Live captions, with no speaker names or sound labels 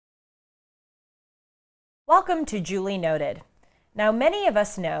Welcome to Julie Noted. Now, many of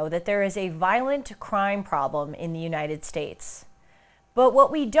us know that there is a violent crime problem in the United States. But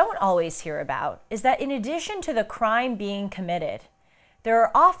what we don't always hear about is that in addition to the crime being committed, there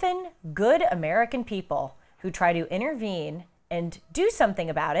are often good American people who try to intervene and do something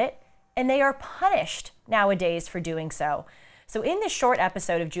about it, and they are punished nowadays for doing so. So in this short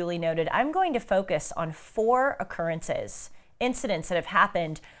episode of Julie Noted, I'm going to focus on 4 occurrences, incidents that have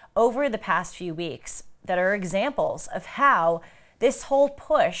happened over the past few weeks that are examples of how this whole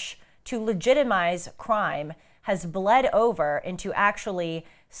push to legitimize crime has bled over into actually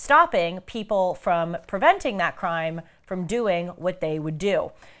stopping people from preventing that crime from doing what they would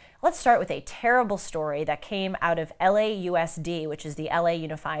do. Let's start with a terrible story that came out of LAUSD, which is the LA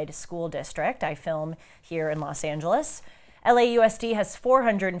Unified School District. I film here in Los Angeles. LAUSD has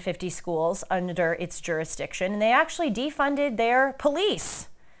 450 schools under its jurisdiction, and they actually defunded their police.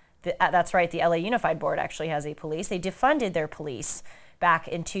 That's right, the LA Unified Board actually has a police. They defunded their police back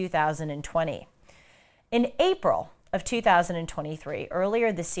in 2020. In April of 2023,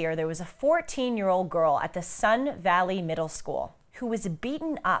 earlier this year, there was a 14-year-old girl at the Sun Valley Middle School who was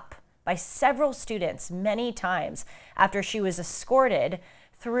beaten up by several students many times after she was escorted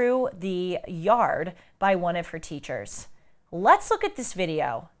through the yard by one of her teachers. Let's look at this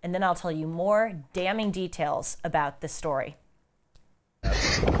video, and then I'll tell you more damning details about this story.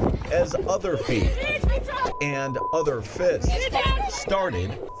 As other feet and other fists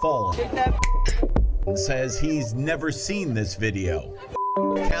started falling. Says he's never seen this video.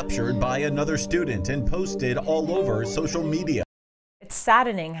 Captured by another student and posted all over social media. It's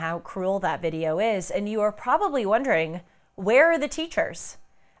saddening how cruel that video is, and you are probably wondering, where are the teachers?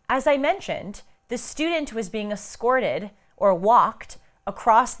 As I mentioned, the student was being escorted or walked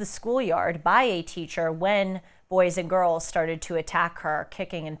across the schoolyard by a teacher when boys and girls started to attack her,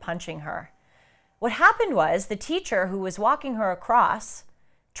 kicking and punching her. What happened was the teacher who was walking her across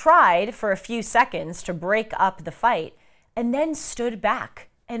tried for a few seconds to break up the fight and then stood back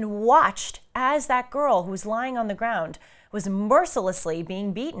and watched as that girl who was lying on the ground was mercilessly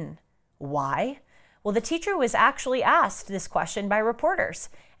being beaten. Why? Well, the teacher was actually asked this question by reporters,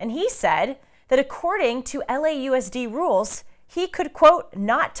 and he said that according to LAUSD rules, he could, quote,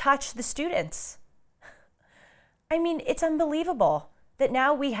 not touch the students. I mean, it's unbelievable that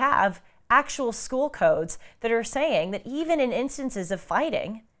now we have actual school codes that are saying that even in instances of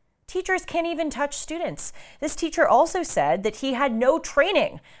fighting, teachers can't even touch students. This teacher also said that he had no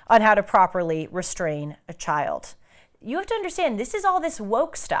training on how to properly restrain a child. You have to understand, this is all this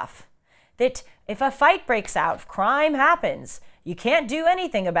woke stuff, that if a fight breaks out, if crime happens, you can't do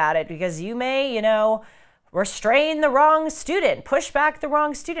anything about it because you may, restrain the wrong student, push back the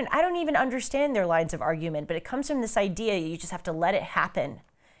wrong student. I don't even understand their lines of argument, but it comes from this idea you just have to let it happen.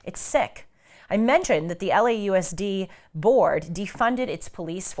 It's sick. I mentioned that the LAUSD board defunded its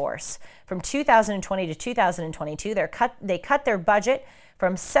police force. From 2020 to 2022, they cut their budget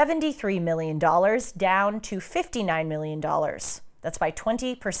from $73 million down to $59 million. That's by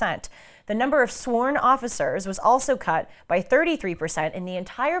 20%. The number of sworn officers was also cut by 33%, and the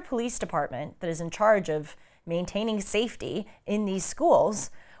entire police department that is in charge of maintaining safety in these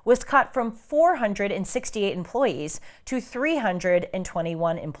schools was cut from 468 employees to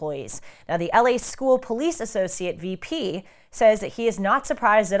 321 employees. Now, the LA School Police Associate VP says that he is not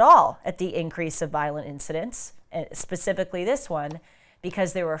surprised at all at the increase of violent incidents, specifically this one,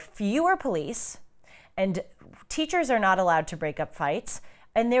 because there were fewer police and teachers are not allowed to break up fights.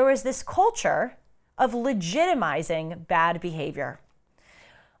 And there was this culture of legitimizing bad behavior.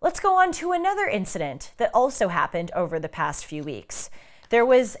 Let's go on to another incident that also happened over the past few weeks. There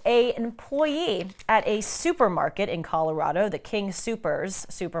was an employee at a supermarket in Colorado, the King Soopers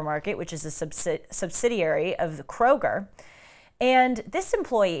supermarket, which is a subsidiary of the Kroger. And this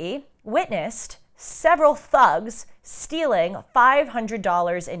employee witnessed several thugs stealing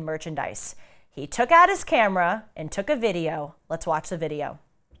 $500 in merchandise. He took out his camera and took a video. Let's watch the video.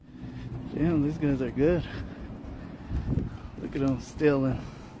 Damn, these guys are good. Look at them stealing.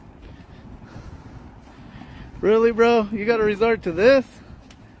 Really, bro? You gotta resort to this?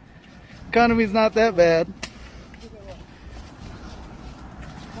 Economy's not that bad.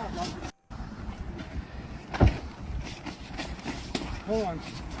 Hold on.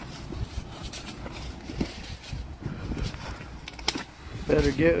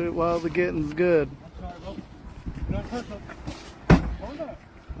 Better get it while the getting's good.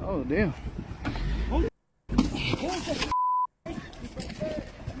 Oh, damn.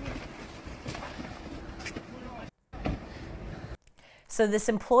 So this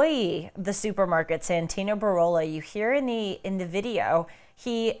employee of the supermarket, Santino Barola, you hear in the video,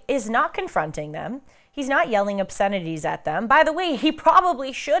 He is not confronting them. He's not yelling obscenities at them. By the way, he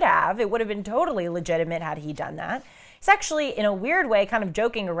probably should have. It would have been totally legitimate had he done that. He's actually, in a weird way, kind of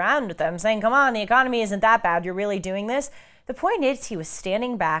joking around with them, saying, come on, the economy isn't that bad. You're really doing this. The point is, he was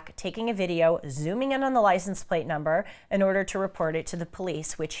standing back, taking a video, zooming in on the license plate number in order to report it to the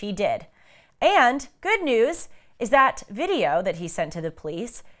police, which he did. And good news is that video that he sent to the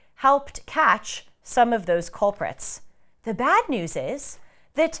police helped catch some of those culprits. The bad news is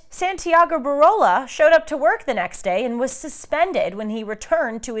that Santiago Barola showed up to work the next day and was suspended when he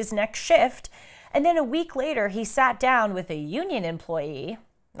returned to his next shift. And then a week later, he sat down with a union employee,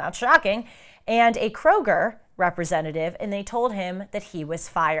 not shocking, and a Kroger representative, and they told him that he was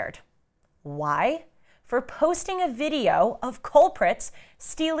fired. Why? For posting a video of culprits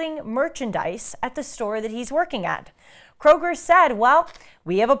stealing merchandise at the store that he's working at. Kroger said, well,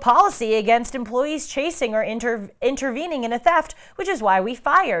 we have a policy against employees chasing or intervening in a theft, which is why we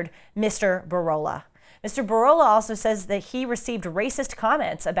fired Mr. Barola. Mr. Barola also says that he received racist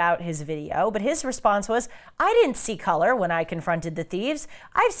comments about his video, but his response was, I didn't see color when I confronted the thieves.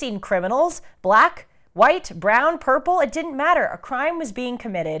 I've seen criminals, black, white, brown, purple, it didn't matter. A crime was being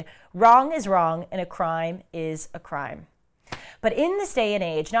committed. Wrong is wrong, and a crime is a crime. But in this day and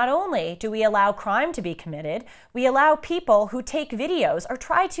age, not only do we allow crime to be committed, we allow people who take videos or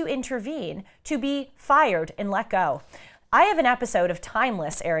try to intervene to be fired and let go. I have an episode of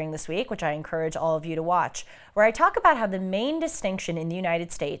Timeless airing this week, which I encourage all of you to watch, where I talk about how the main distinction in the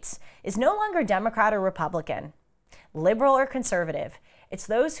United States is no longer Democrat or Republican, liberal or conservative. It's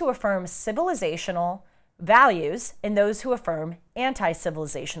those who affirm civilizational values and those who affirm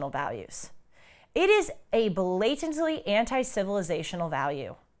anti-civilizational values. It is a blatantly anti-civilizational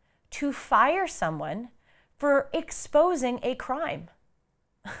value to fire someone for exposing a crime.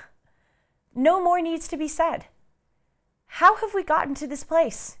 No more needs to be said. How have we gotten to this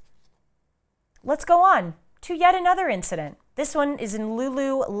place? Let's go on to yet another incident. This one is in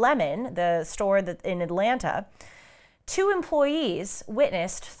Lululemon, the store in Atlanta. 2 employees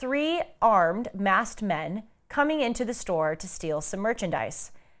witnessed 3 armed, masked men coming into the store to steal some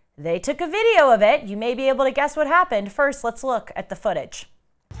merchandise. They took a video of it. You may be able to guess what happened. First, let's look at the footage.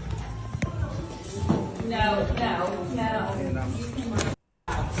 No.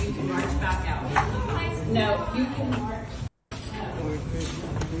 You can march back out. No, you can march.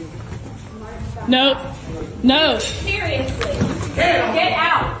 No. Seriously. Get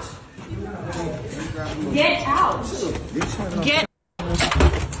out. Get out. Get.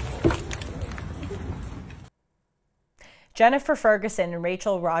 Jennifer Ferguson and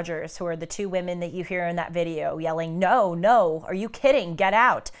Rachel Rogers, who are the 2 women that you hear in that video yelling, no, are you kidding? Get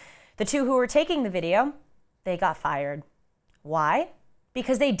out. The 2 who were taking the video, they got fired. Why?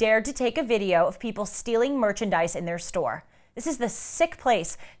 Because they dared to take a video of people stealing merchandise in their store. This is the sick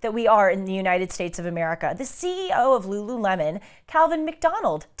place that we are in the United States of America. The CEO of Lululemon, Calvin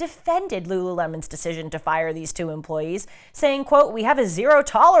McDonald, defended Lululemon's decision to fire these 2 employees, saying, quote, we have a zero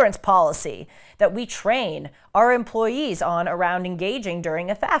tolerance policy that we train our employees on around engaging during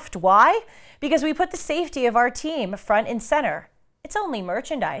a theft. Why? Because we put the safety of our team front and center. It's only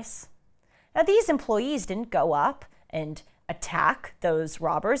merchandise. Now, these employees didn't go up and attack those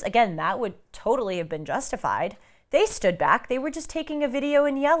robbers. Again, that would totally have been justified. They stood back. They were just taking a video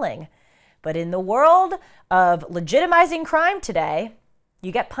and yelling. But in the world of legitimizing crime today,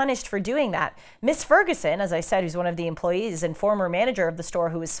 you get punished for doing that. Miss Ferguson, as I said, who's one of the employees and former manager of the store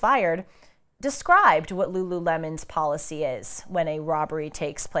who was fired, described what Lululemon's policy is when a robbery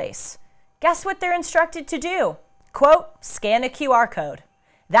takes place. Guess what they're instructed to do? Quote, scan a QR code.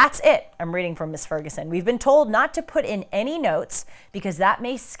 That's it. I'm reading from Ms. Ferguson. We've been told not to put in any notes because that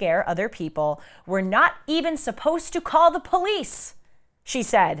may scare other people. We're not even supposed to call the police, she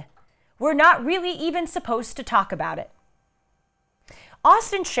said. We're not really even supposed to talk about it.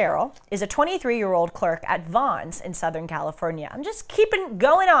 Austin Sherrill is a 23-year-old clerk at Vons in Southern California. I'm just keeping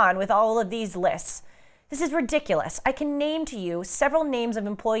going on with all of these lists. This is ridiculous. I can name to you several names of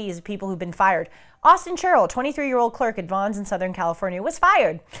employees of people who've been fired. Austin Sherrill, 23-year-old clerk at Vons in Southern California, was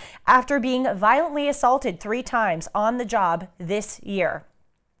fired after being violently assaulted 3 times on the job this year.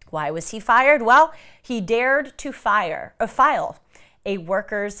 Why was he fired? Well, he dared to file a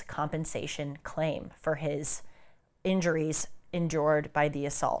workers' compensation claim for his injuries endured by the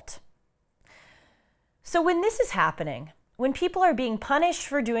assault. So when this is happening, when people are being punished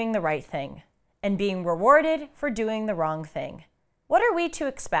for doing the right thing and being rewarded for doing the wrong thing, what are we to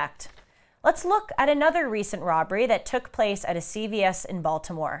expect? Let's look at another recent robbery that took place at a CVS in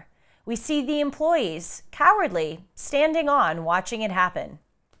Baltimore. We see the employees cowardly standing on watching it happen.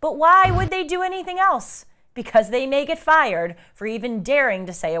 But why would they do anything else? because they may get fired for even daring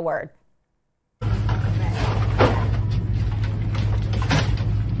to say a word.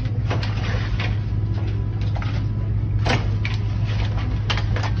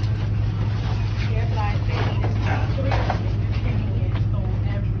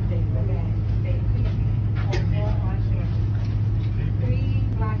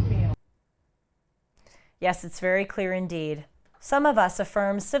 Yes, it's very clear indeed. Some of us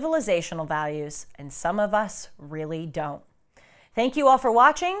affirm civilizational values, and some of us really don't. Thank you all for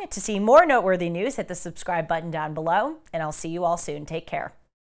watching. To see more noteworthy news, hit the subscribe button down below, and I'll see you all soon. Take care.